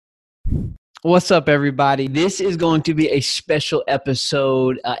What's up, everybody? This is going to be a special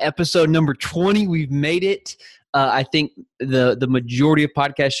episode, episode number 20. We've made it. I think the majority of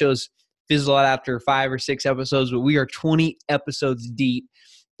podcast shows fizzle out after 5 or 6 episodes, but we are 20 episodes deep.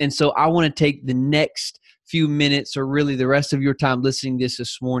 And so I want to take the next few minutes, or really the rest of your time listening to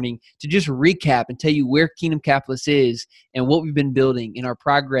this morning, to just recap and tell you where Kingdom Capitalist is and what we've been building in our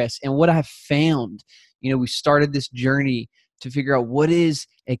progress and what I've found. We started this journey to figure out what is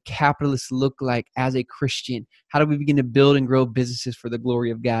a capitalist look like as a Christian. How do we begin to build and grow businesses for the glory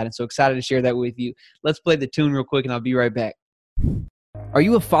of God? And so excited to share that with you. Let's play the tune real quick and I'll be right back. Are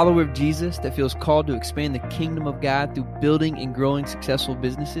you a follower of Jesus that feels called to expand the kingdom of God through building and growing successful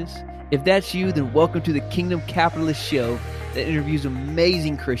businesses? If that's you, then welcome to the Kingdom Capitalist Show that interviews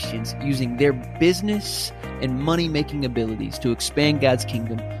amazing Christians using their business and money-making abilities to expand God's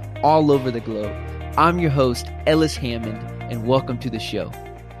kingdom all over the globe. I'm your host, Ellis Hammond, and welcome to the show.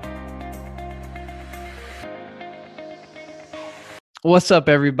 What's up,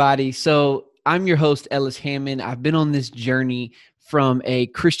 everybody? So I'm your host, Ellis Hammond. I've been on this journey from a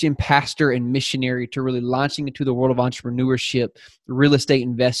Christian pastor and missionary to really launching into the world of entrepreneurship, real estate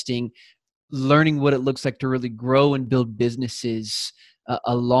investing, learning what it looks like to really grow and build businesses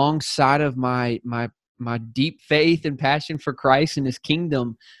alongside of my deep faith and passion for Christ and His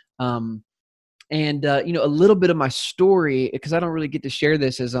kingdom. And a little bit of my story, because I don't really get to share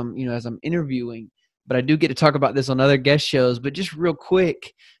this as I'm interviewing, but I do get to talk about this on other guest shows. But just real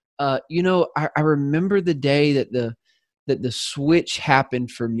quick, I remember the day that the switch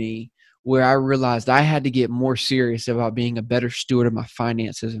happened for me, where I realized I had to get more serious about being a better steward of my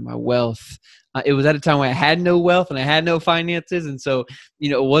finances and my wealth. It was at a time when I had no wealth and I had no finances, and so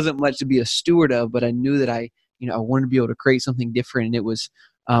it wasn't much to be a steward of. But I knew that I wanted to be able to create something different, and it was.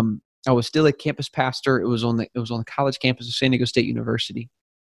 I was still a campus pastor. It was on the college campus of San Diego State University,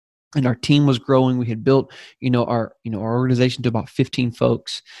 and our team was growing. We had built, our organization to about 15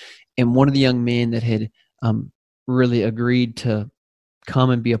 folks, and one of the young men that had really agreed to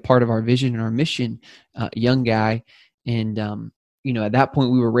come and be a part of our vision and our mission, a young guy, and at that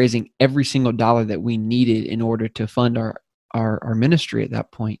point we were raising every single dollar that we needed in order to fund our ministry at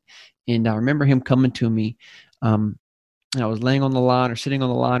that point. And I remember him coming to me. And I was laying on the lawn or sitting on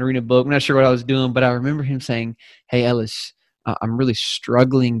the lawn reading a book. I'm not sure what I was doing, but I remember him saying, "Hey, Ellis, I'm really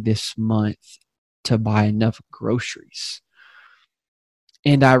struggling this month to buy enough groceries."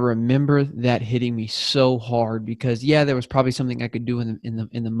 And I remember that hitting me so hard because, there was probably something I could do in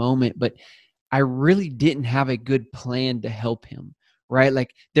the moment, but I really didn't have a good plan to help him, right?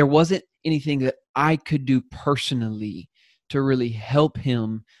 Like there wasn't anything that I could do personally to really help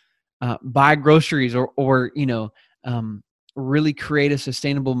him buy groceries or really create a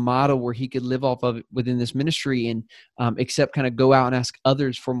sustainable model where he could live off of it within this ministry and except kind of go out and ask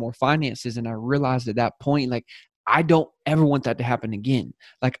others for more finances. And I realized at that point, like, I don't ever want that to happen again.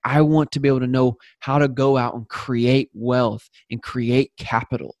 Like, I want to be able to know how to go out and create wealth and create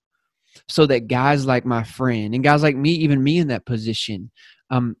capital so that guys like my friend and guys like me, even me in that position,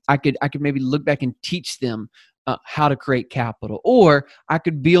 I could maybe look back and teach them how to create capital, or I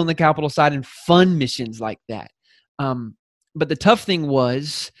could be on the capital side and fund missions like that. But the tough thing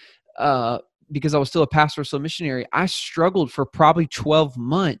was, because I was still a pastor, still a missionary, I struggled for probably 12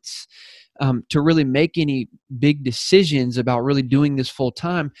 months to really make any big decisions about really doing this full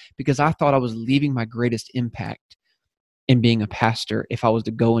time, because I thought I was leaving my greatest impact in being a pastor if I was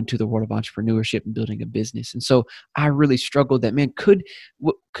to go into the world of entrepreneurship and building a business. And so I really struggled that, man, could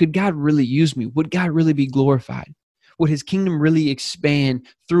God really use me? Would God really be glorified? Would His kingdom really expand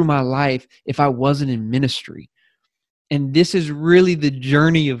through my life if I wasn't in ministry? And this is really the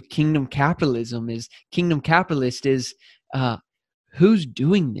journey of kingdom capitalism. Is kingdom capitalist is who's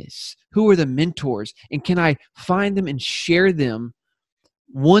doing this? Who are the mentors? And can I find them and share them?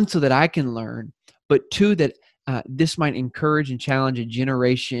 One, so that I can learn, but two, that this might encourage and challenge a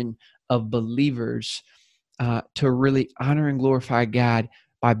generation of believers to really honor and glorify God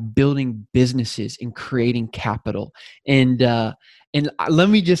by building businesses and creating capital. And let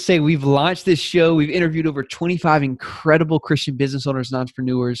me just say, we've launched this show. We've interviewed over 25 incredible Christian business owners and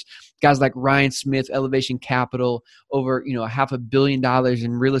entrepreneurs, guys like Ryan Smith, Elevation Capital, over $500 million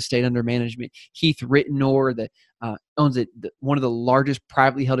in real estate under management. Heath Rittenor, that owns one of the largest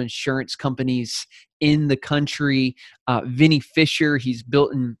privately held insurance companies in the country. Vinny Fisher, he's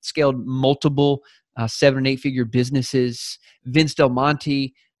built and scaled multiple 7- and 8-figure businesses. Vince Del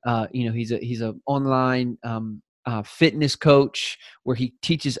Monte, he's a online fitness coach where he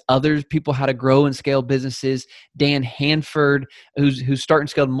teaches other people how to grow and scale businesses. Dan Hanford, who's starting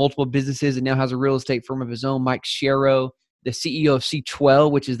to scale multiple businesses and now has a real estate firm of his own. Mike Sharrow, the CEO of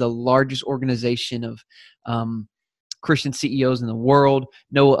C12, which is the largest organization of Christian CEOs in the world.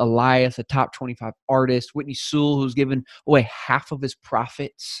 Noah Elias, a top 25 artist. Whitney Sewell, who's given away half of his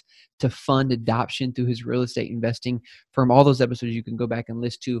profits to fund adoption through his real estate investing firm. All those episodes you can go back and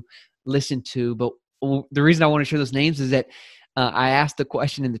listen to. But the reason I want to share those names is that I asked the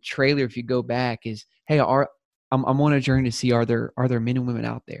question in the trailer, if you go back, is, hey, I'm on a journey to see, are there men and women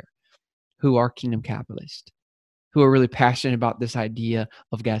out there who are kingdom capitalists, who are really passionate about this idea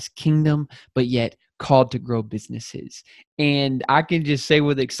of God's kingdom, but yet called to grow businesses? And I can just say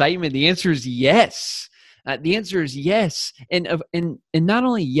with excitement, the answer is yes. The answer is yes. And not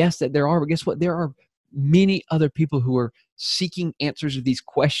only yes that there are, but guess what? There are many other people who are seeking answers to these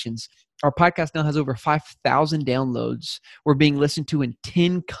questions. Our podcast now has over 5,000 downloads. We're being listened to in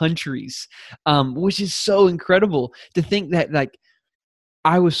 10 countries, which is so incredible to think that, like,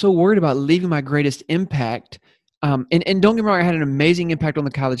 I was so worried about leaving my greatest impact. And don't get me wrong, I had an amazing impact on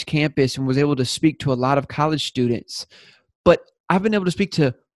the college campus and was able to speak to a lot of college students. But I've been able to speak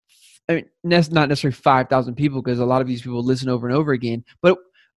to, I mean, that's not necessarily 5,000 people, because a lot of these people listen over and over again. But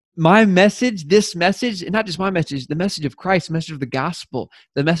my message, this message, and not just my message, the message of Christ, the message of the gospel,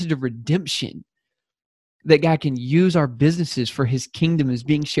 the message of redemption, that God can use our businesses for his kingdom, is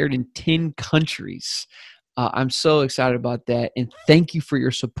being shared in 10 countries. I'm so excited about that. And thank you for your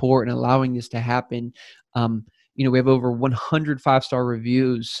support and allowing this to happen. We have over 100 5-star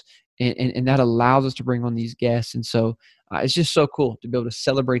reviews, and that allows us to bring on these guests. And so it's just so cool to be able to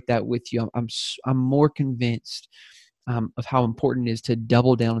celebrate that with you. I'm more convinced of how important it is to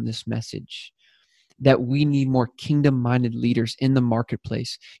double down on this message, that we need more kingdom-minded leaders in the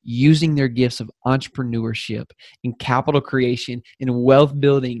marketplace, using their gifts of entrepreneurship and capital creation and wealth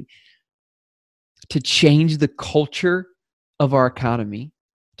building to change the culture of our economy,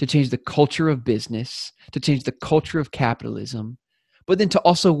 to change the culture of business, to change the culture of capitalism, but then to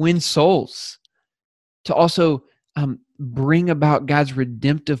also win souls, to also bring about God's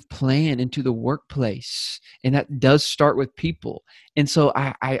redemptive plan into the workplace. And that does start with people. And so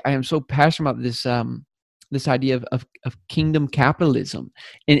I am so passionate about this idea of kingdom capitalism,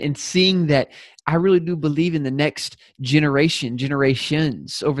 and seeing that I really do believe in the next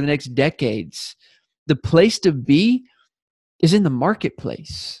generations, over the next decades, the place to be is in the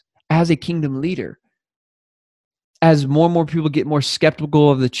marketplace as a kingdom leader. As more and more people get more skeptical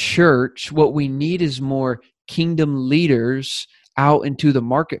of the church, what we need is more kingdom leaders out into the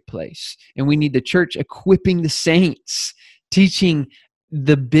marketplace. And we need the church equipping the saints, teaching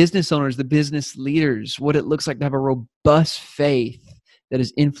the business owners, the business leaders, what it looks like to have a robust faith that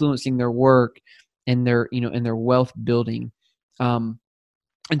is influencing their work and their wealth building. And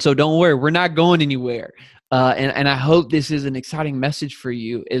so don't worry, we're not going anywhere. And I hope this is an exciting message for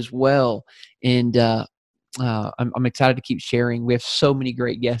you as well. And I'm excited to keep sharing. We have so many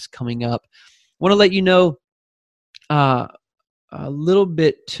great guests coming up. I want to let you know a little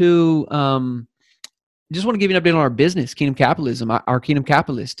bit too. Just want to give you an update on our business, Kingdom Capitalism, our Kingdom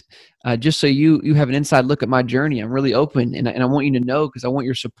Capitalist. Just so you have an inside look at my journey. I'm really open, and I want you to know, because I want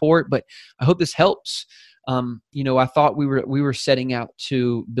your support. But I hope this helps. I thought we were setting out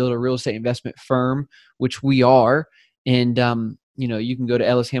to build a real estate investment firm, which we are. And, you can go to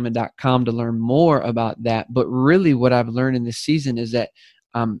ellishammond.com to learn more about that. But really what I've learned in this season is that,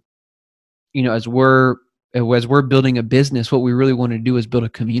 as we're building a business, what we really want to do is build a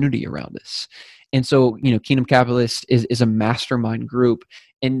community around us. And so, Kingdom Capitalist is a mastermind group.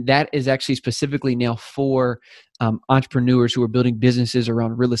 And that is actually specifically now for entrepreneurs who are building businesses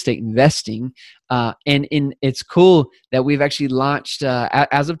around real estate investing. It's cool that we've actually launched,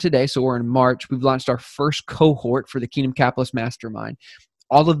 as of today, so we're in March, we've launched our first cohort for the Kingdom Capitalist Mastermind.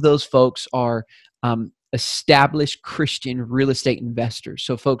 All of those folks are established Christian real estate investors.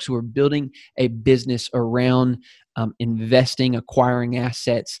 So folks who are building a business around investing, acquiring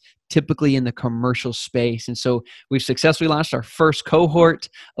assets, typically in the commercial space. And so we've successfully launched our first cohort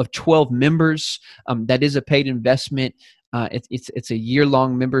of 12 members. That is a paid investment. It's a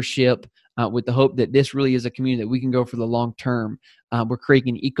year-long membership with the hope that this really is a community that we can go for the long term. We're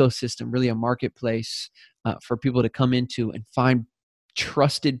creating an ecosystem, really a marketplace for people to come into and find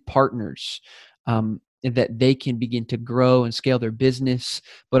trusted partners that they can begin to grow and scale their business,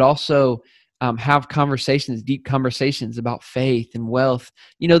 but also have deep conversations about faith and wealth.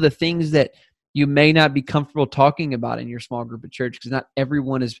 The things that you may not be comfortable talking about in your small group at church, because not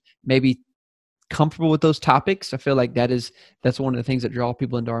everyone is maybe comfortable with those topics. I feel like that's one of the things that draw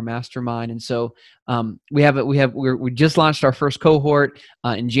people into our mastermind. And so we just launched our first cohort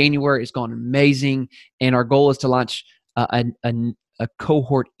in January. It's gone amazing, and our goal is to launch a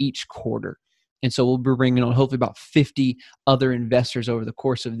cohort each quarter. And so we'll be bringing on hopefully about 50 other investors over the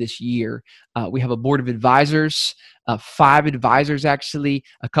course of this year. We have a board of advisors, 5 advisors actually.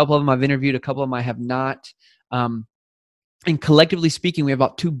 A couple of them I've interviewed, a couple of them I have not. And collectively speaking, we have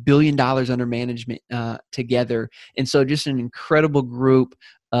about $2 billion under management together. And so just an incredible group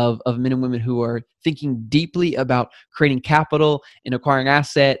of men and women who are thinking deeply about creating capital and acquiring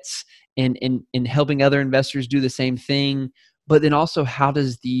assets and helping other investors do the same thing. But then also, how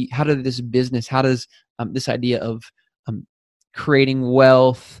does this idea of creating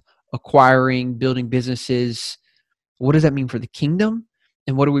wealth, acquiring, building businesses, what does that mean for the kingdom?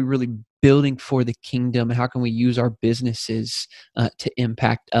 And what are we really building for the kingdom? And how can we use our businesses to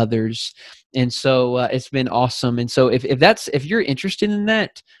impact others? And so it's been awesome. And so if you're interested in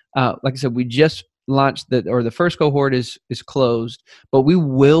that, like I said, we just launched the first cohort is closed, but we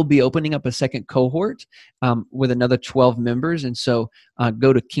will be opening up a second cohort with another 12 members. And so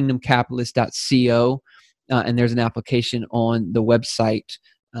go to kingdomcapitalist.co and there's an application on the website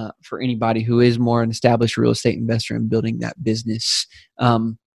for anybody who is more an established real estate investor and building that business.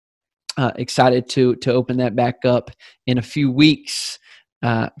 Excited to open that back up in a few weeks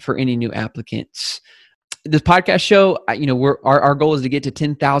for any new applicants. This podcast show, our goal is to get to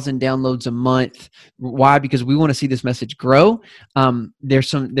 10,000 downloads a month. Why? Because we want to see this message grow. There's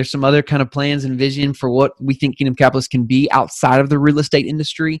some other kind of plans and vision for what we think Kingdom Capitalists can be outside of the real estate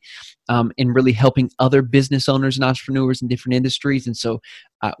industry, and really helping other business owners and entrepreneurs in different industries. And so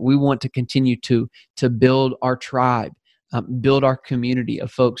we want to continue to build our tribe, build our community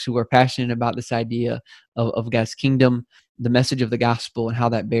of folks who are passionate about this idea of God's kingdom, the message of the gospel, and how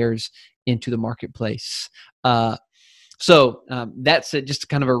that bears into the marketplace. So that's just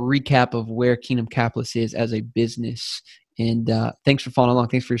kind of a recap of where Kingdom Capitalists is as a business. And thanks for following along.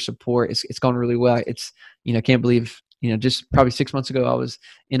 Thanks for your support. It's gone really well. I can't believe, just probably 6 months ago, I was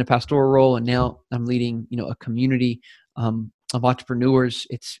in a pastoral role, and now I'm leading, a community of entrepreneurs.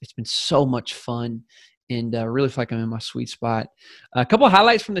 It's been so much fun. And really feel like I'm in my sweet spot. A couple of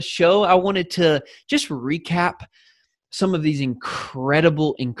highlights from the show. I wanted to just recap some of these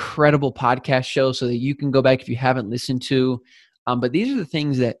incredible podcast shows so that you can go back if you haven't listened to. But these are the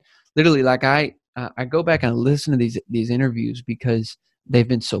things that literally, like I go back and listen to these interviews because they've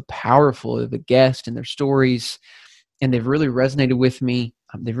been so powerful. The guests and their stories, and they've really resonated with me.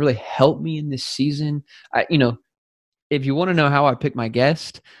 They've really helped me in this season. If you want to know how I pick my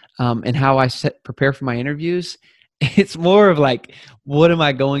guest and how I prepare for my interviews, it's more of like, what am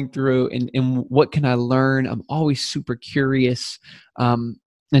I going through and what can I learn? I'm always super curious. And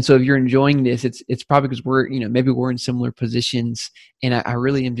so if you're enjoying this, it's probably because maybe we're in similar positions, and I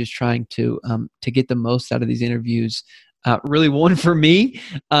really am just trying to get the most out of these interviews. Really one for me,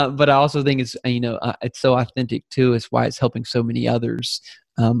 but I also think it's so authentic too. It's why it's helping so many others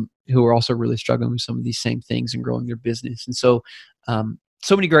who are also really struggling with some of these same things and growing their business. And so,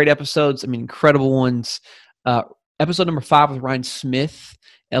 so many great episodes. incredible ones. Episode number 5 with Ryan Smith,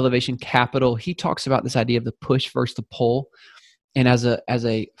 Elevation Capital. He talks about this idea of the push versus the pull. And as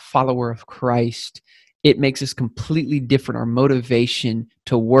a follower of Christ, it makes us completely different. Our motivation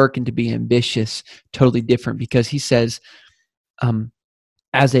to work and to be ambitious, totally different, because he says,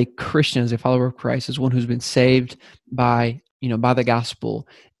 as a Christian, as a follower of Christ, as one who's been saved by the gospel,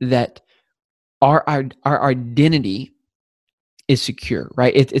 that our identity is secure,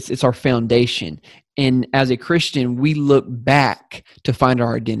 right? It's our foundation. And as a Christian, we look back to find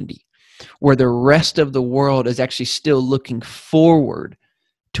our identity, where the rest of the world is actually still looking forward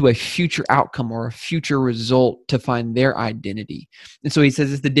to a future outcome or a future result to find their identity. And so he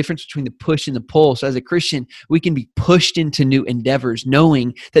says it's the difference between the push and the pull. So as a Christian, we can be pushed into new endeavors,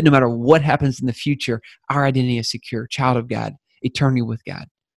 knowing that no matter what happens in the future, our identity is secure, child of God, eternity with God,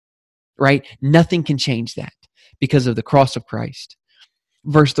 right? Nothing can change that because of the cross of Christ.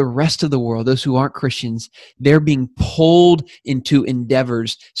 Versus the rest of the world, those who aren't Christians, they're being pulled into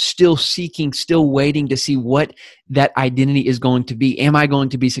endeavors, still seeking, still waiting to see what that identity is going to be. Am I going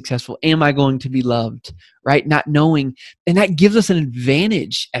to be successful? Am I going to be loved? Right? Not knowing. And that gives us an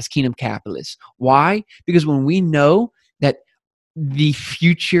advantage as Kingdom Capitalists. Why? Because when we know that the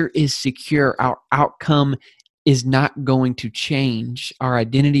future is secure, our outcome is not going to change, our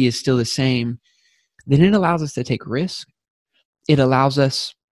identity is still the same, then it allows us to take risks. It allows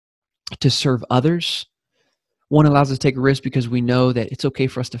us to serve others. One allows us to take a risk because we know that it's okay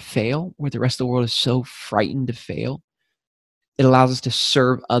for us to fail, where the rest of the world is so frightened to fail. It allows us to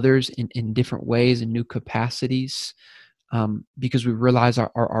serve others in different ways and new capacities because we realize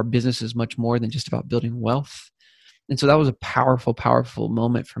our business is much more than just about building wealth. And so that was a powerful, powerful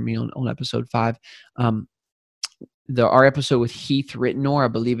moment for me on episode 5. our episode with Heath Rittenor, I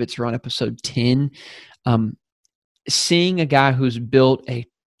believe it's around episode 10, seeing a guy who's built a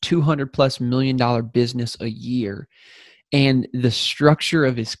 $200+ million business a year, and the structure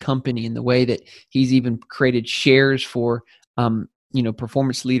of his company and the way that he's even created shares for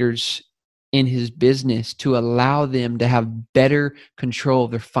performance leaders in his business to allow them to have better control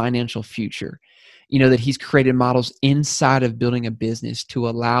of their financial future. That he's created models inside of building a business to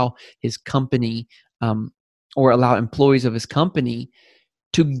allow his company or allow employees of his company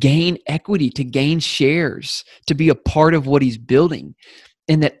to gain equity, to gain shares, to be a part of what he's building.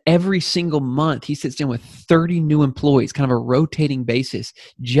 And that every single month he sits down with 30 new employees, kind of a rotating basis,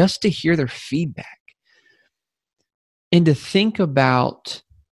 just to hear their feedback. And to think about,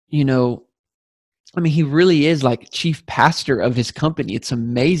 he really is like chief pastor of his company. It's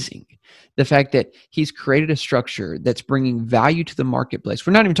amazing. The fact that he's created a structure that's bringing value to the marketplace.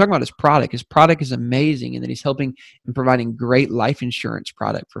 We're not even talking about his product. His product is amazing, and that he's helping and providing great life insurance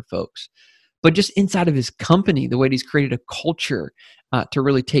product for folks. But just inside of his company, the way he's created a culture to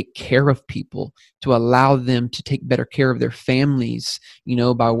really take care of people, to allow them to take better care of their families,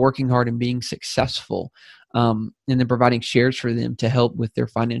 by working hard and being successful, and then providing shares for them to help with their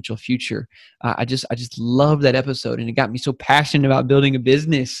financial future. I just love that episode, and it got me so passionate about building a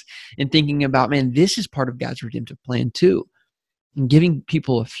business and thinking about, man, this is part of God's redemptive plan too, and giving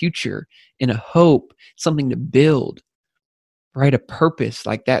people a future and a hope, something to build. Right, a purpose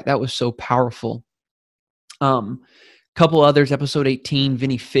like that. That was so powerful. Couple others, episode 18,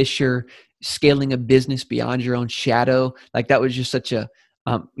 Vinny Fisher, scaling a business beyond your own shadow. Like that was just such a,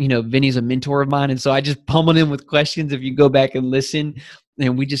 Vinny's a mentor of mine. And so I just pummeled him with questions if you go back and listen.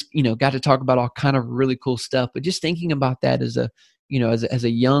 And we just, got to talk about all kind of really cool stuff. But just thinking about that as a, as a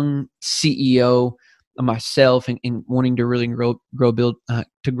young CEO myself and wanting to really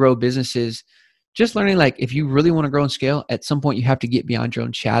grow businesses, just learning, like, if you really want to grow and scale, at some point you have to get beyond your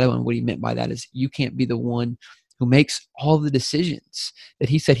own shadow. And what he meant by that is you can't be the one who makes all the decisions. That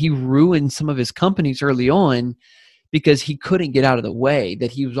he said he ruined some of his companies early on because he couldn't get out of the way,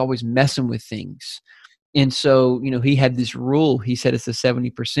 that he was always messing with things. And so, he had this rule. He said it's the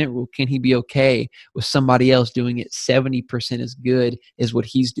 70% rule. Can he be okay with somebody else doing it 70% as good as what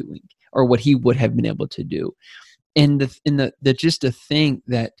he's doing or what he would have been able to do? And the just to think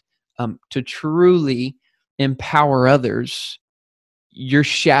that to truly empower others, your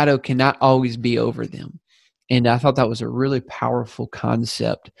shadow cannot always be over them. And I thought that was a really powerful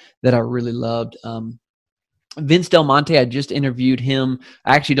concept that I really loved. Vince Del Monte, I just interviewed him.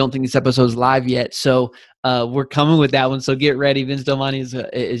 I actually don't think this episode is live yet, so we're coming with that one. So get ready. Vince Del Monte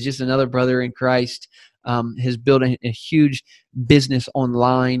is just another brother in Christ. Has built a huge business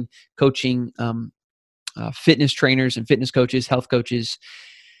online, coaching fitness trainers and fitness coaches, health coaches.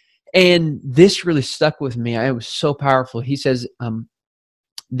 And this really stuck with me. It was so powerful. He says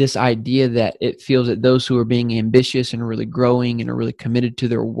this idea that it feels that those who are being ambitious and really growing and are really committed to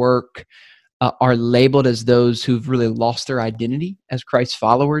their work are labeled as those who've really lost their identity as Christ's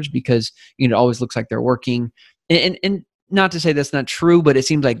followers, because it always looks like they're working. And not to say that's not true, but it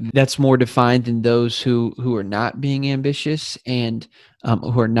seems like that's more defined than those who are not being ambitious and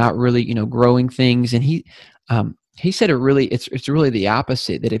who are not really growing things. And he said it's really the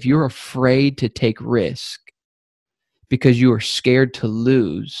opposite, that if you're afraid to take risk because you are scared to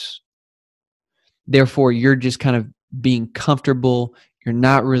lose, therefore you're just kind of being comfortable, you're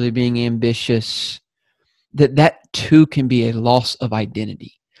not really being ambitious, that too can be a loss of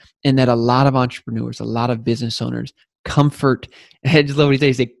identity. And that a lot of entrepreneurs, a lot of business owners, comfort, I just love what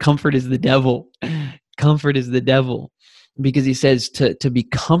he says, comfort is the devil. Comfort is the devil. Because he says to be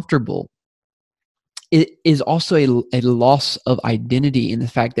comfortable, it is also a loss of identity, in the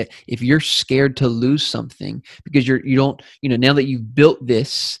fact that if you're scared to lose something because you don't, now that you've built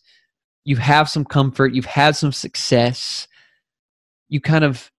this, you have some comfort, you've had some success, you kind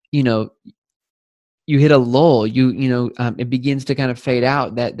of, you hit a lull, it begins to kind of fade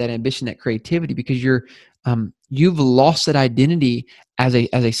out, that ambition, that creativity, because you've lost that identity as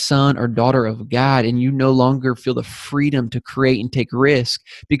a son or daughter of God, and you no longer feel the freedom to create and take risk,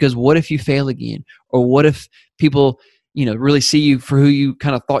 because what if you fail again? Or what if people, really see you for who you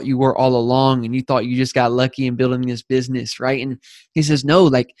kind of thought you were all along, and you thought you just got lucky in building this business, right? And he says, no,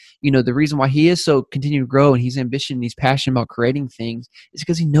 the reason why he is so continuing to grow and he's ambitious and he's passionate about creating things is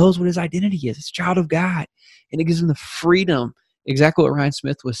because he knows what his identity is. It's a child of God. And it gives him the freedom, exactly what Ryan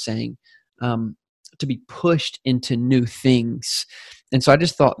Smith was saying, to be pushed into new things. And so I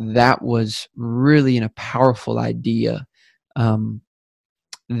just thought that was really a powerful idea,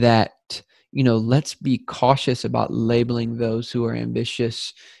 that, let's be cautious about labeling those who are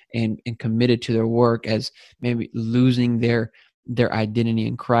ambitious and committed to their work as maybe losing their identity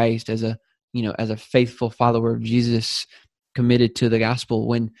in Christ as a faithful follower of Jesus committed to the gospel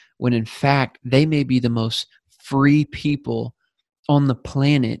when in fact they may be the most free people on the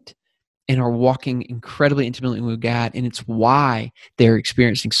planet and are walking incredibly intimately with God, and it's why they're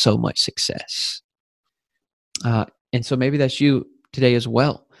experiencing so much success. And so maybe that's you today as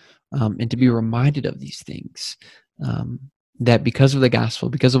well, and to be reminded of these things, that because of the gospel,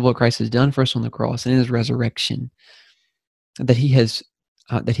 because of what Christ has done for us on the cross and in his resurrection, that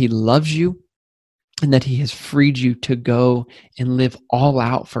he loves you and that he has freed you to go and live all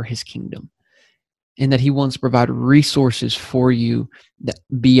out for his kingdom, and that he wants to provide resources for you that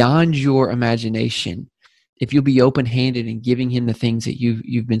beyond your imagination, if you'll be open-handed in giving him the things that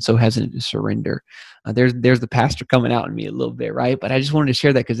you've been so hesitant to surrender. There's the pastor coming out in me a little bit, right? But I just wanted to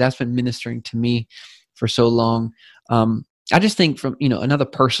share that because that's been ministering to me for so long. I just think from another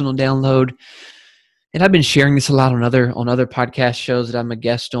personal download, and I've been sharing this a lot on other podcast shows that I'm a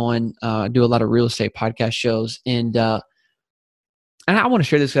guest on. I do a lot of real estate podcast shows, and I want to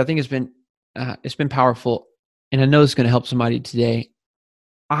share this because I think it's been powerful, and I know it's going to help somebody today.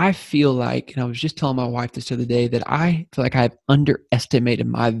 I feel like, and I was just telling my wife this the other day, that I feel like I've underestimated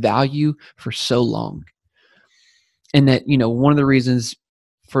my value for so long. And that, one of the reasons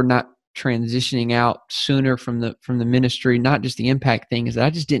for not transitioning out sooner from the ministry, not just the impact thing, is that I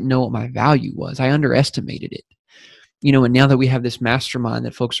just didn't know what my value was. I underestimated it. And now that we have this mastermind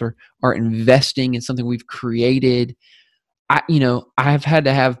that folks are investing in something we've created, I've had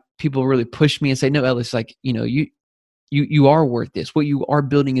to have people really push me and say, no, Ellis, like, you are worth this. What you are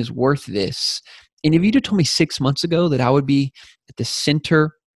building is worth this. And if you'd have told me 6 months ago that I would be at the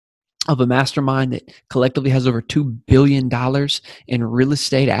center of a mastermind that collectively has over $2 billion in real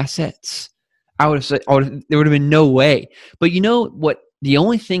estate assets, I would have said, there would have been no way. But you know what? The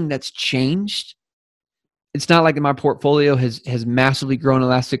only thing that's changed, it's not like my portfolio has massively grown in the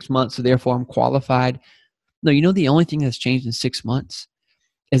last 6 months, so therefore I'm qualified. No, the only thing that's changed in 6 months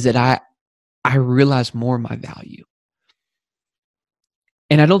is that I realize more of my value.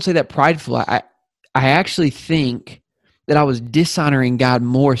 And I don't say that prideful. I actually think that I was dishonoring God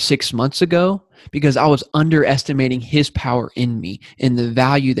more 6 months ago because I was underestimating his power in me and the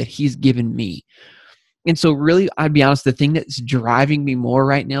value that he's given me. And so really, I'd be honest, the thing that's driving me more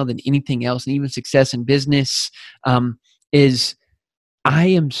right now than anything else, and even success in business, is I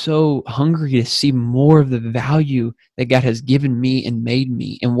am so hungry to see more of the value that God has given me and made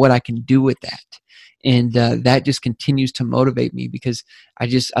me and what I can do with that. And that just continues to motivate me because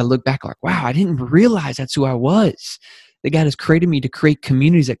I look back like, wow, I didn't realize that's who I was. That God has created me to create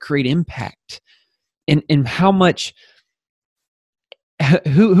communities that create impact. And how much,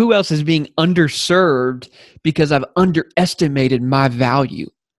 who else is being underserved because I've underestimated my value.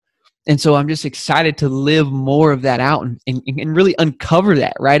 And so I'm just excited to live more of that out and really uncover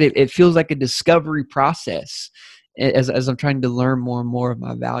that, right? It feels like a discovery process as I'm trying to learn more and more of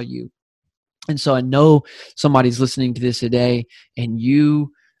my value. And so I know somebody's listening to this today, and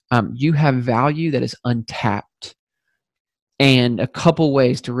you have value that is untapped. And a couple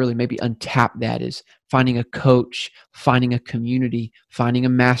ways to really maybe untap that is finding a coach, finding a community, finding a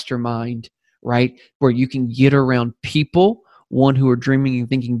mastermind, right? Where you can get around people, one, who are dreaming and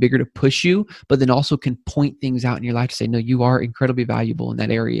thinking bigger to push you, but then also can point things out in your life to say, no, you are incredibly valuable in that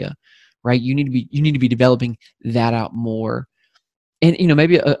area, right? You need to be developing that out more. And,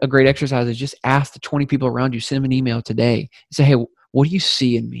 maybe a great exercise is just ask the 20 people around you, send them an email today and say, hey, what do you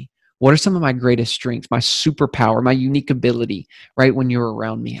see in me? What are some of my greatest strengths, my superpower, my unique ability, right? When you're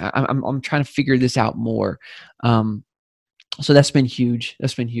around me, I'm trying to figure this out more. So that's been huge.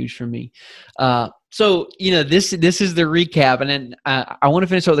 That's been huge for me. So, this is the recap. And then I want to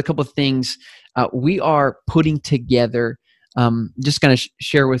finish with a couple of things. We are putting together, just going to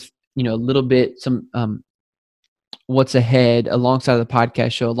share with, a little bit, some, what's ahead alongside the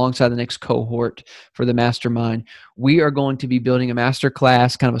podcast show, alongside the next cohort for the mastermind. We are going to be building a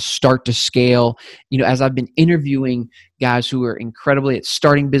masterclass, kind of a start to scale. As I've been interviewing guys who are incredibly at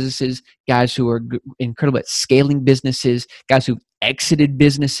starting businesses, guys who are incredible at scaling businesses, guys who've exited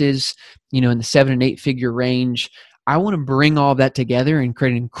businesses, in the 7 and 8 figure range. I want to bring all of that together and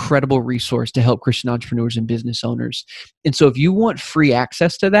create an incredible resource to help Christian entrepreneurs and business owners. And so if you want free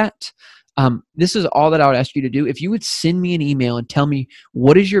access to that, this is all that I would ask you to do. If you would send me an email and tell me,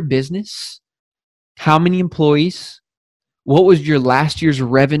 what is your business? How many employees? What was your last year's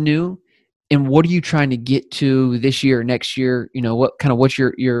revenue? And what are you trying to get to this year, next year? What's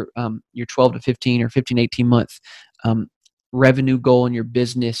your 12 to 15 or 15, 18 month revenue goal in your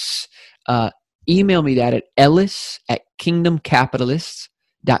business, email me that at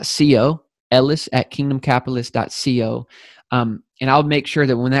ellis@kingdomcapitalists.co, ellis@kingdomcapitalists.co. And I'll make sure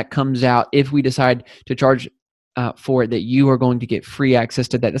that when that comes out, if we decide to charge for it, that you are going to get free access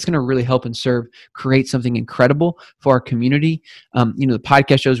to that. That's going to really help and serve, create something incredible for our community. The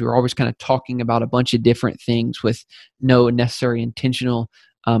podcast shows, we're always kind of talking about a bunch of different things with no necessary intentional,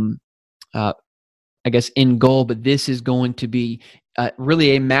 end goal, but this is going to be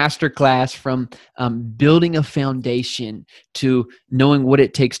really a masterclass from building a foundation to knowing what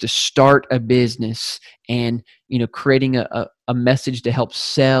it takes to start a business, and creating a message to help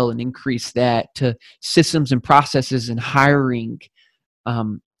sell and increase that, to systems and processes and hiring,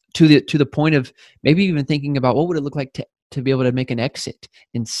 to the point of maybe even thinking about what would it look like to be able to make an exit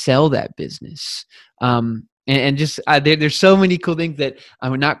and sell that business. There's so many cool things that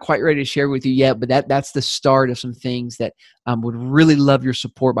I'm not quite ready to share with you yet, but that's the start of some things that would really love your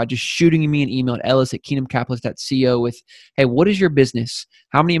support by just shooting me an email at ellis@kingdomcapitalist.co with, hey, what is your business?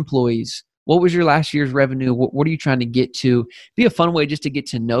 How many employees? What was your last year's revenue? What are you trying to get to? Be a fun way just to get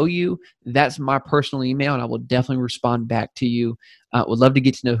to know you. That's my personal email, and I will definitely respond back to you. Would love to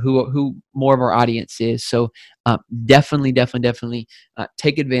get to know who more of our audience is. So definitely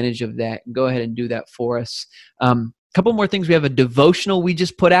take advantage of that. Go ahead and do that for us. Couple more things. We have a devotional we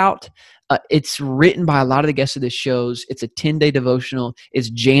just put out. It's written by a lot of the guests of the shows. It's a 10-day devotional. It's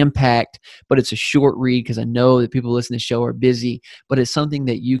jam-packed, but it's a short read because I know that people listening to the show are busy, but it's something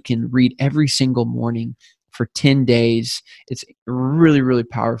that you can read every single morning for 10 days. It's really, really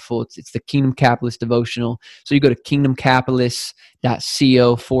powerful. It's the Kingdom Capitalist devotional. So you go to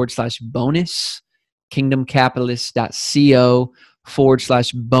kingdomcapitalist.co/bonus,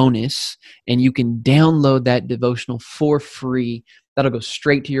 kingdomcapitalist.co/bonus, and you can download that devotional for free. That'll go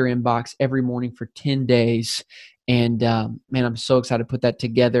straight to your inbox every morning for 10 days. And man, I'm so excited to put that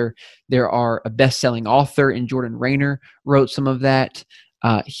together. There are a best-selling author, and Jordan Rayner wrote some of that.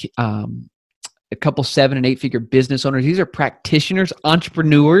 A couple 7- and 8-figure business owners. These are practitioners,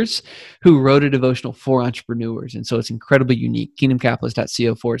 entrepreneurs who wrote a devotional for entrepreneurs. And so it's incredibly unique.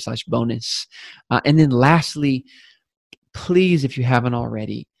 kingdomcapitalist.co/bonus. And then lastly, please, if you haven't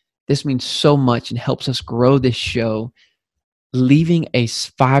already, this means so much and helps us grow this show, leaving a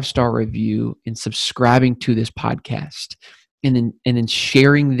 5-star review and subscribing to this podcast, and then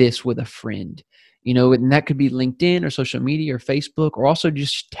sharing this with a friend. And that could be LinkedIn or social media or Facebook, or also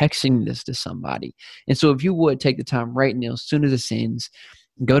just texting this to somebody. And so if you would take the time right now, as soon as this ends,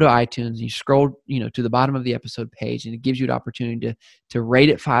 go to iTunes and you scroll, to the bottom of the episode page, and it gives you an opportunity to rate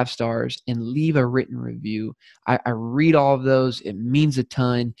it 5 stars and leave a written review. I read all of those. It means a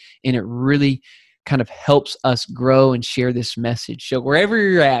ton, and it really kind of helps us grow and share this message. So wherever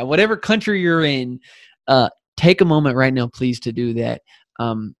you're at, whatever country you're in, take a moment right now, please, to do that.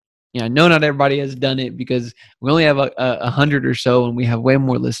 I know not everybody has done it because we only have 100 or so, and we have way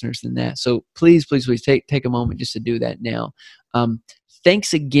more listeners than that. So please take a moment just to do that now.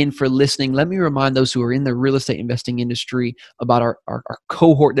 Thanks again for listening. Let me remind those who are in the real estate investing industry about our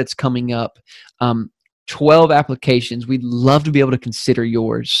cohort that's coming up. 12 applications. We'd love to be able to consider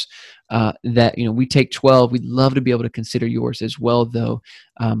yours. We take 12. We'd love to be able to consider yours as well, though.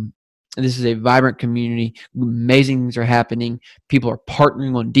 This is a vibrant community. Amazing things are happening. People are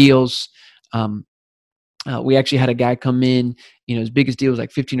partnering on deals. We actually had a guy come in, his biggest deal was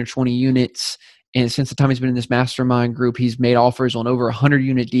like 15 or 20 units. And since the time he's been in this mastermind group, he's made offers on over 100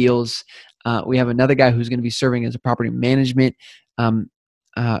 unit deals. We have another guy who's going to be serving as a property management,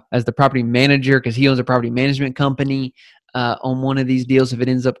 as the property manager, because he owns a property management company on one of these deals if it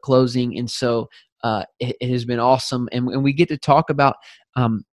ends up closing. And so it has been awesome. And we get to talk about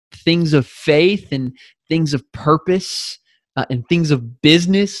things of faith and things of purpose and things of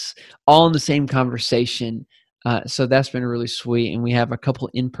business all in the same conversation. So that's been really sweet. And we have a couple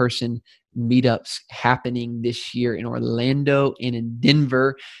in-person meetups happening this year in Orlando and in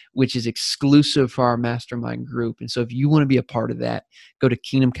Denver, which is exclusive for our mastermind group. And so if you want to be a part of that, go to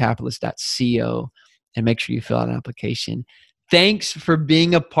kingdomcapitalist.co and make sure you fill out an application. Thanks for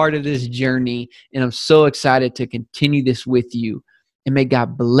being a part of this journey. And I'm so excited to continue this with you. And may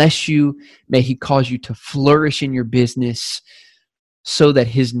God bless you. May He cause you to flourish in your business so that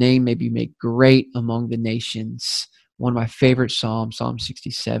His name may be made great among the nations. One of my favorite Psalms, Psalm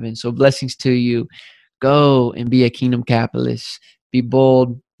 67. So blessings to you. Go and be a kingdom capitalist. Be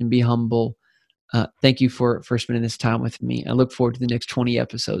bold and be humble. Thank you for spending this time with me. I look forward to the next 20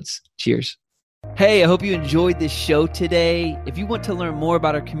 episodes. Cheers. Hey, I hope you enjoyed this show today. If you want to learn more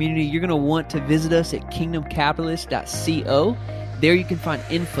about our community, you're going to want to visit us at kingdomcapitalist.co. There you can find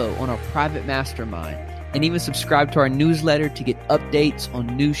info on our private mastermind. and even subscribe to our newsletter to get updates on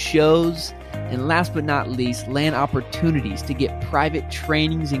new shows. And last but not least, land opportunities to get private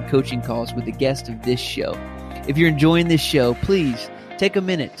trainings and coaching calls with the guest of this show. If you're enjoying this show, please take a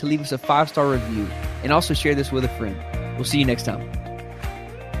minute to leave us a 5-star review and also share this with a friend. We'll see you next time.